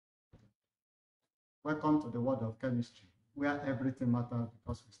Welcome to the world of chemistry, where everything matters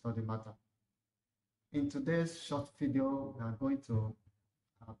because we study matter. In today's short video, we are going to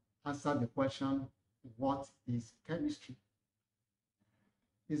answer the question, what is chemistry?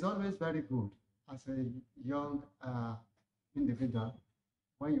 It's always very good as a young individual,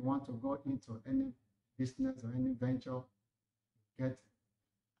 when you want to go into any business or any venture, get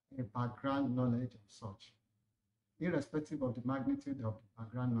a background knowledge of such. Irrespective of the magnitude of the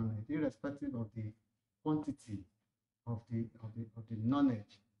background knowledge, irrespective of the quantity of the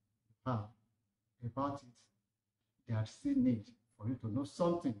knowledge you have about it, there is still need for you to know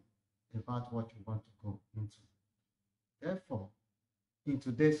something about what you want to go into. Therefore, in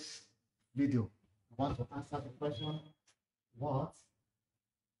today's video, I want to answer the question, what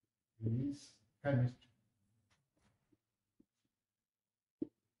is chemistry?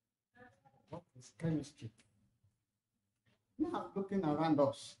 What is chemistry? Now, looking around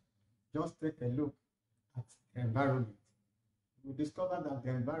us, just take a look at the environment. We discover that the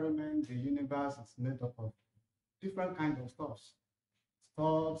environment, the universe, is made up of different kinds of stuffs.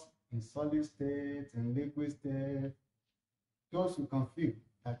 Stuffs in solid state, in liquid state, those you can feel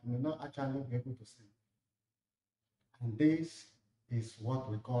that you may not actually be able to see. And this is what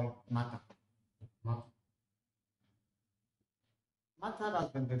we call matter. Matter has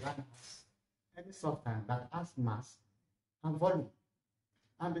been defined as any substance that has mass and volume.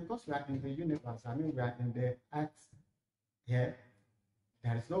 And because we are in the universe, I mean we are in the earth here,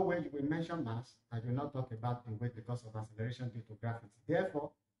 there is no way you will mention mass and you will not talk about the weight because of acceleration due to gravity.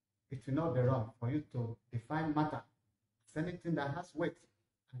 Therefore, it will not be wrong for you to define matter as anything that has weight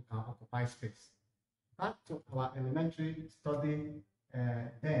and can occupy space. Back to our elementary study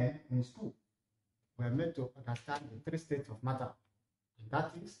then in school, we are made to understand the three states of matter. And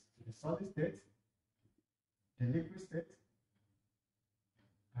that is the solid state, the liquid state,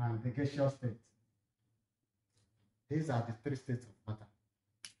 and the gaseous state. These are the three states of matter,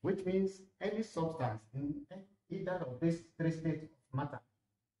 which means any substance in either of these three states of matter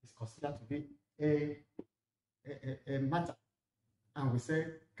is considered to be a matter. And we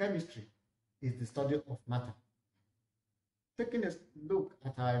say chemistry is the study of matter. Taking a look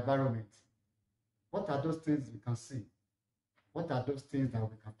at our environment, what are those things we can see? What are those things that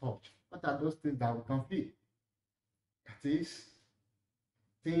we can touch? What are those things that we can feel? That is,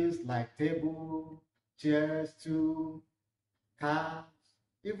 things like table, chairs, stool, cars,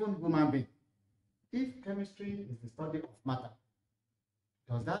 even human beings. If chemistry is the study of matter,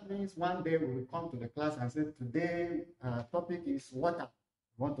 does that mean one day we will come to the class and say, today topic is water.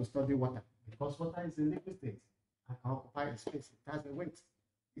 We want to study water because water is a liquid state and can occupy a space. It has a weight.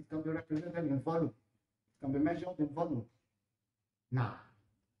 It can be represented in volume. It can be measured in volume. Now,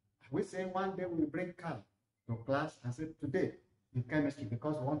 we say one day we will bring car to class and say, today in chemistry,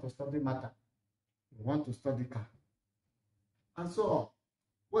 because we want to study matter, we want to study car, and so on.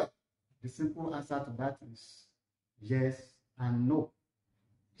 Well, the simple answer to that is yes and no.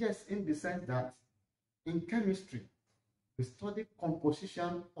 Yes, in the sense that in chemistry, we study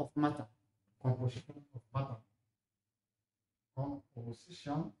composition of matter. Composition of matter.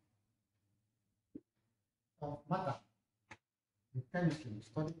 Composition of matter. In chemistry, we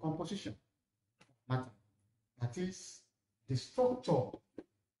study composition of matter. That is, the structure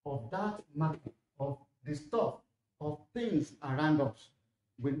of that matter, of the stuff, of things around us.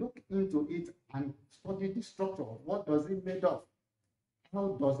 We look into it and study the structure. What does it made of?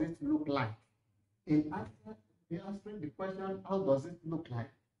 How does it look like? In answering the question, how does it look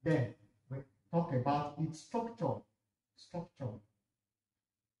like? Then we talk about its structure. Talk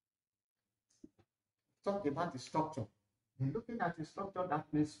about the structure. In looking at the structure,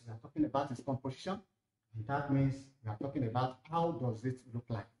 that means we are talking about its composition. And that means we are talking about how does it look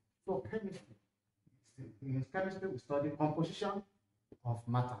like. So chemistry. In chemistry, we study composition of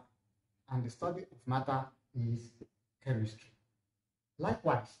matter. And the study of matter is chemistry.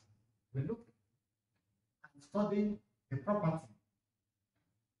 Likewise, we look and study the property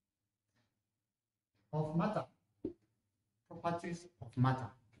of matter. Properties of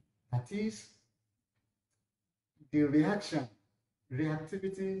matter. That is, the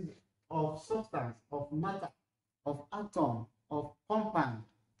reactivity of substance, of matter, of atom, of compound.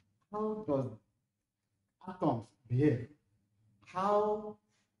 How does atoms behave?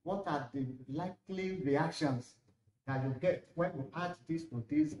 What are the likely reactions that you get when you add this to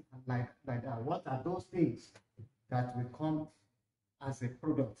this and like that? What are those things that will come as a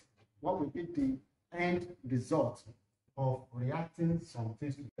product? What will be the end result of reacting some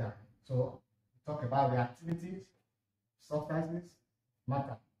things together? So we talk about reactivities, substances,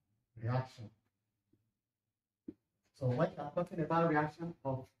 matter, reaction. So when you are talking about reaction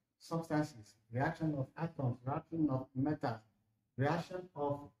of substances, reaction of atoms, reaction of metals, reaction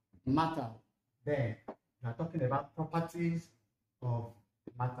of matter. Then we are talking about properties of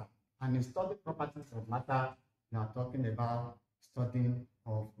matter. And in studying properties of matter, we are talking about studying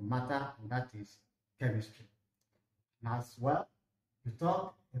of matter, and that is chemistry. And as well, we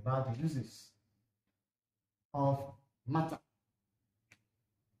talk about the uses of matter.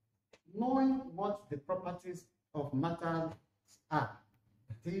 Knowing what the properties of matter are,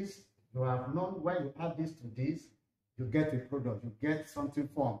 that is, you have known when you add this to this, you get a product, you get something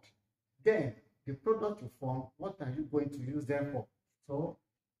formed. Then, the product you form, what are you going to use them for? So,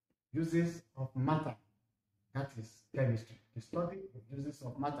 uses of matter, that is chemistry, the study of uses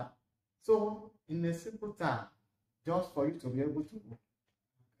of matter. So, in a simple term, just for you to be able to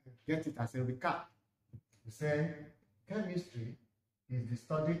get it as a recap, we say chemistry is the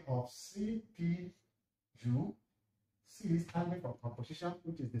study of CPU. C is standing for composition,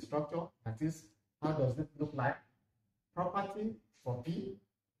 which is the structure, that is, how does it look like? Property for P,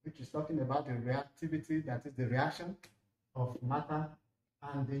 which is talking about the reactivity, that is the reaction of matter,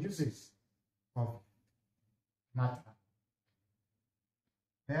 and the uses of matter.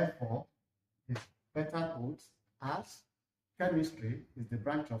 Therefore, it better put as chemistry is the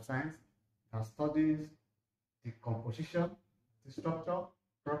branch of science that studies the composition, the structure,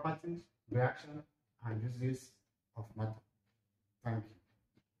 properties, reaction, and uses of matter. Thank you.